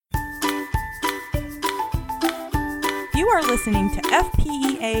You are listening to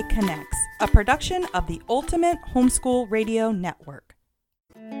FPEA Connects, a production of the Ultimate Homeschool Radio Network.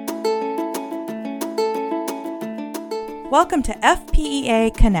 Welcome to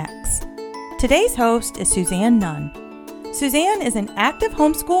FPEA Connects. Today's host is Suzanne Nunn. Suzanne is an active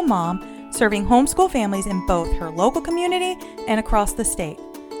homeschool mom serving homeschool families in both her local community and across the state.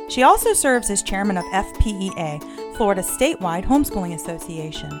 She also serves as chairman of FPEA, Florida's statewide homeschooling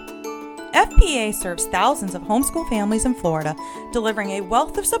association. FPEA serves thousands of homeschool families in Florida, delivering a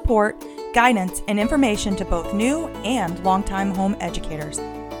wealth of support, guidance, and information to both new and longtime home educators.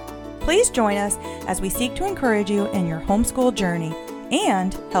 Please join us as we seek to encourage you in your homeschool journey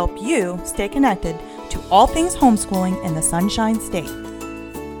and help you stay connected to all things homeschooling in the Sunshine State.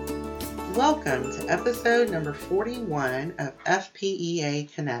 Welcome to episode number 41 of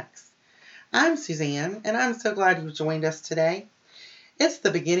FPEA Connects. I'm Suzanne, and I'm so glad you've joined us today. It's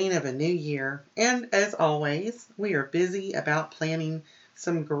the beginning of a new year, and as always, we are busy about planning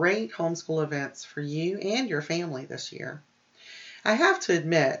some great homeschool events for you and your family this year. I have to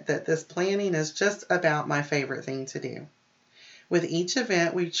admit that this planning is just about my favorite thing to do. With each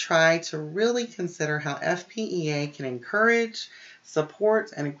event, we try to really consider how FPEA can encourage,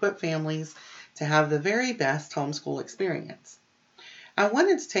 support, and equip families to have the very best homeschool experience. I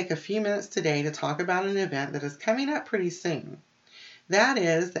wanted to take a few minutes today to talk about an event that is coming up pretty soon. That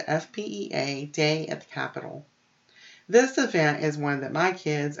is the FPEA Day at the Capitol. This event is one that my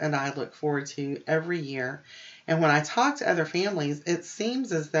kids and I look forward to every year, and when I talk to other families, it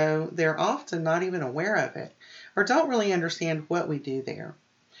seems as though they're often not even aware of it or don't really understand what we do there.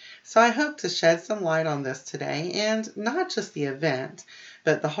 So I hope to shed some light on this today, and not just the event,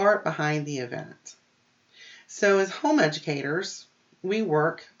 but the heart behind the event. So as home educators, we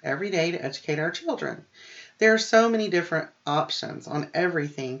work every day to educate our children. There are so many different options on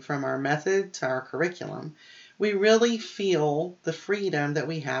everything from our method to our curriculum. We really feel the freedom that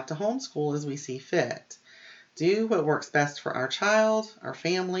we have to homeschool as we see fit. Do what works best for our child, our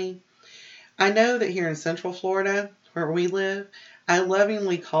family. I know that here in Central Florida, where we live, I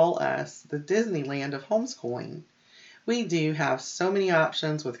lovingly call us the Disneyland of homeschooling. We do have so many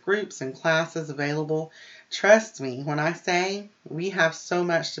options with groups and classes available. Trust me when I say we have so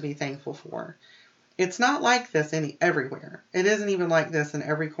much to be thankful for. It's not like this everywhere. It isn't even like this in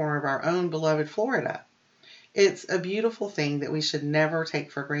every corner of our own beloved Florida. It's a beautiful thing that we should never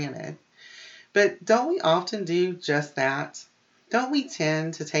take for granted. But don't we often do just that? Don't we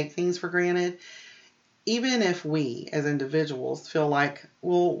tend to take things for granted? Even if we, as individuals, feel like,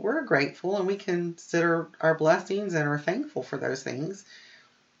 well, we're grateful and we consider our blessings and are thankful for those things,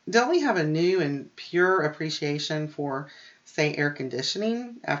 don't we have a new and pure appreciation for, say, air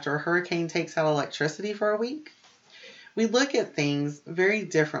conditioning after a hurricane takes out electricity for a week? We look at things very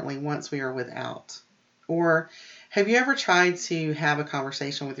differently once we are without. Or have you ever tried to have a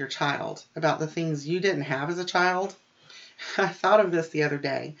conversation with your child about the things you didn't have as a child? I thought of this the other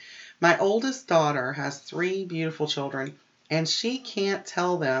day. My oldest daughter has 3 beautiful children, and she can't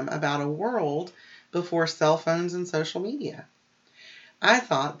tell them about a world before cell phones and social media. I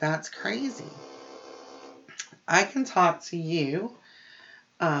thought that's crazy. I can talk to you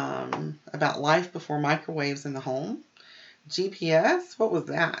about life before microwaves in the home. GPS, what was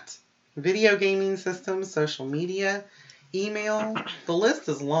that? Video gaming systems, social media, email. The list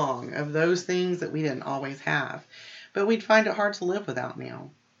is long of those things that we didn't always have, but we'd find it hard to live without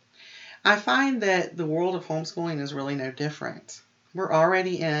now. I find that the world of homeschooling is really no different. We're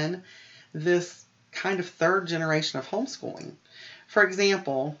already in this kind of third generation of homeschooling. For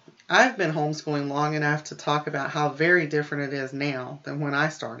example, I've been homeschooling long enough to talk about how very different it is now than when I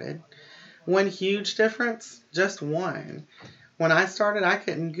started. One huge difference, just one. When I started, I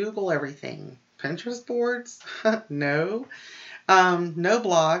couldn't Google everything. Pinterest boards? No. No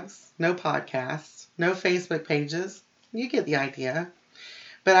blogs, no podcasts, no Facebook pages. You get the idea.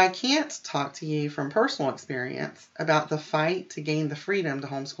 But I can't talk to you from personal experience about the fight to gain the freedom to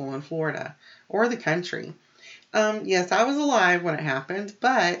homeschool in Florida or the country. Yes, I was alive when it happened,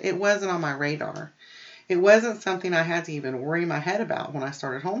 but it wasn't on my radar. It wasn't something I had to even worry my head about when I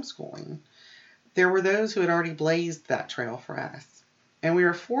started homeschooling. There were those who had already blazed that trail for us. And we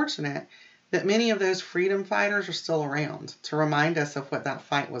are fortunate that many of those freedom fighters are still around to remind us of what that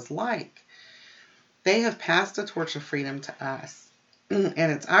fight was like. They have passed the torch of freedom to us.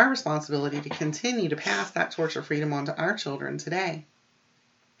 And it's our responsibility to continue to pass that torch of freedom on to our children today.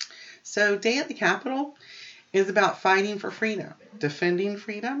 So Day at the Capitol is about fighting for freedom, defending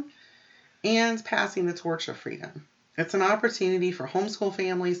freedom, and passing the torch of freedom. It's an opportunity for homeschool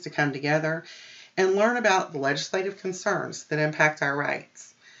families to come together and learn about the legislative concerns that impact our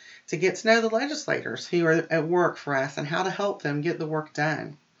rights, to get to know the legislators who are at work for us and how to help them get the work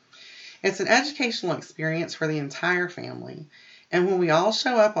done. It's an educational experience for the entire family. And when we all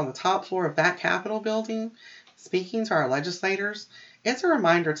show up on the top floor of that Capitol building, speaking to our legislators, it's a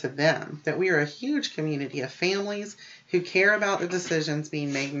reminder to them that we are a huge community of families who care about the decisions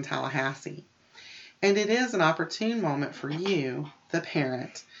being made in Tallahassee. And it is an opportune moment for you, the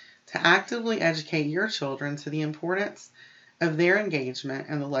parent, to actively educate your children to the importance of their engagement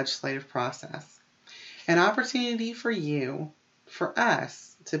in the legislative process. An opportunity for you, for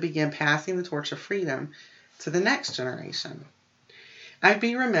us, to begin passing the torch of freedom to the next generation. I'd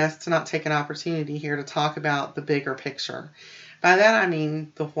be remiss to not take an opportunity here to talk about the bigger picture. By that I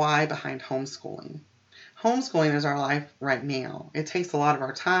mean the why behind homeschooling. Homeschooling is our life right now. It takes a lot of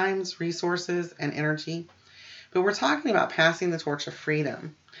our time, resources, and energy. But we're talking about passing the torch of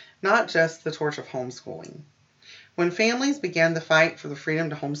freedom, not just the torch of homeschooling. When families began the fight for the freedom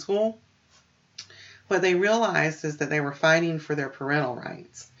to homeschool, what they realized is that they were fighting for their parental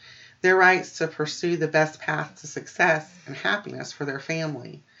rights, their rights to pursue the best path to success and happiness for their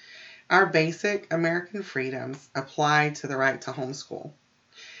family. Our basic American freedoms apply to the right to homeschool.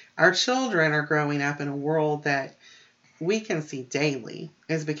 Our children are growing up in a world that we can see daily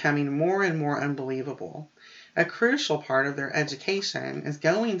is becoming more and more unbelievable. A crucial part of their education is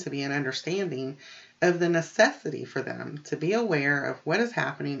going to be an understanding of the necessity for them to be aware of what is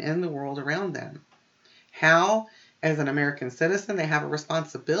happening in the world around them. How, as an American citizen, they have a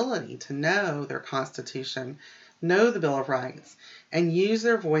responsibility to know their Constitution, know the Bill of Rights, and use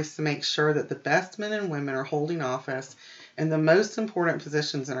their voice to make sure that the best men and women are holding office in the most important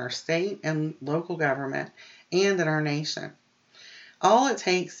positions in our state and local government and in our nation. All it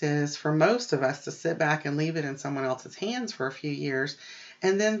takes is for most of us to sit back and leave it in someone else's hands for a few years,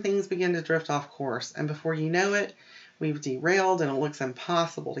 and then things begin to drift off course, and before you know it, we've derailed and it looks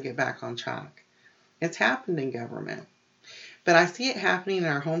impossible to get back on track. It's happened in government, but I see it happening in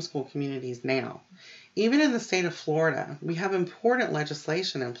our homeschool communities now. Even in the state of Florida, we have important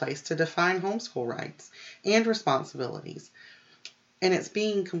legislation in place to define homeschool rights and responsibilities, and it's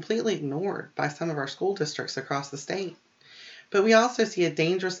being completely ignored by some of our school districts across the state. But we also see a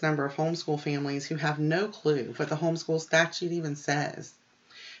dangerous number of homeschool families who have no clue what the homeschool statute even says,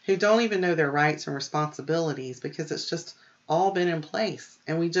 who don't even know their rights and responsibilities because it's just all been in place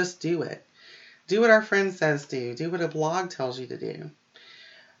and we just do it. Do what our friend says do what a blog tells you to do.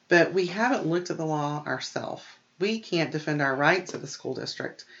 But we haven't looked at the law ourselves. We can't defend our rights at the school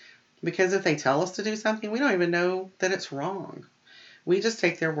district because if they tell us to do something, we don't even know that it's wrong. We just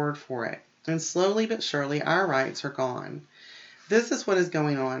take their word for it. And slowly but surely, our rights are gone. This is what is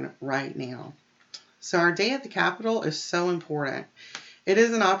going on right now. So our day at the Capitol is so important. It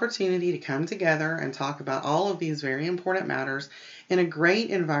is an opportunity to come together and talk about all of these very important matters in a great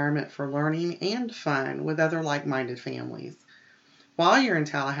environment for learning and fun with other like-minded families. While you're in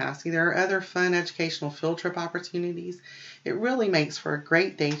Tallahassee, there are other fun educational field trip opportunities. It really makes for a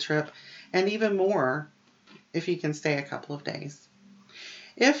great day trip and even more if you can stay a couple of days.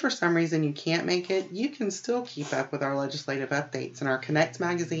 If for some reason you can't make it, you can still keep up with our legislative updates in our Connect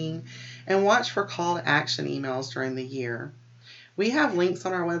magazine and watch for call to action emails during the year. We have links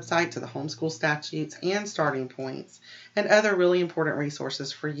on our website to the homeschool statutes and starting points and other really important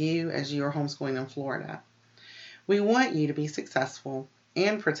resources for you as you are homeschooling in Florida. We want you to be successful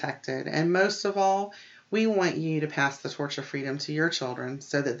and protected, and most of all, we want you to pass the torch of freedom to your children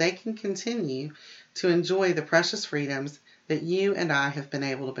so that they can continue to enjoy the precious freedoms that you and I have been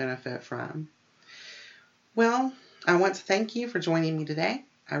able to benefit from. Well, I want to thank you for joining me today.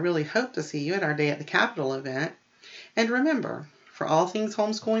 I really hope to see you at our Day at the Capitol event. And remember, for all things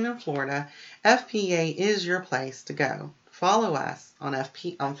homeschooling in Florida, FPEA is your place to go. Follow us on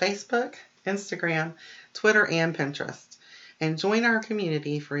Facebook, Instagram, Twitter, and Pinterest. And join our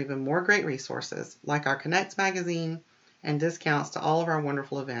community for even more great resources like our Connect magazine and discounts to all of our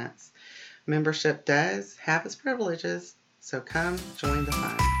wonderful events. Membership does have its privileges, so come join the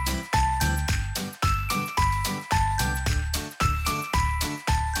fun.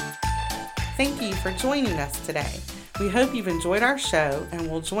 Thank you for joining us today. We hope you've enjoyed our show and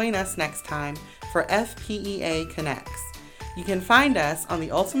will join us next time for FPEA Connects. You can find us on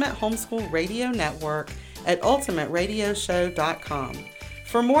the Ultimate Homeschool Radio Network at ultimateradioshow.com.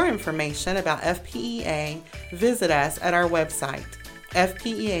 For more information about FPEA, visit us at our website,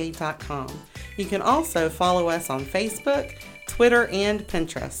 fpea.com. You can also follow us on Facebook, Twitter, and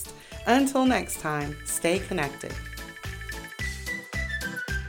Pinterest. Until next time, stay connected.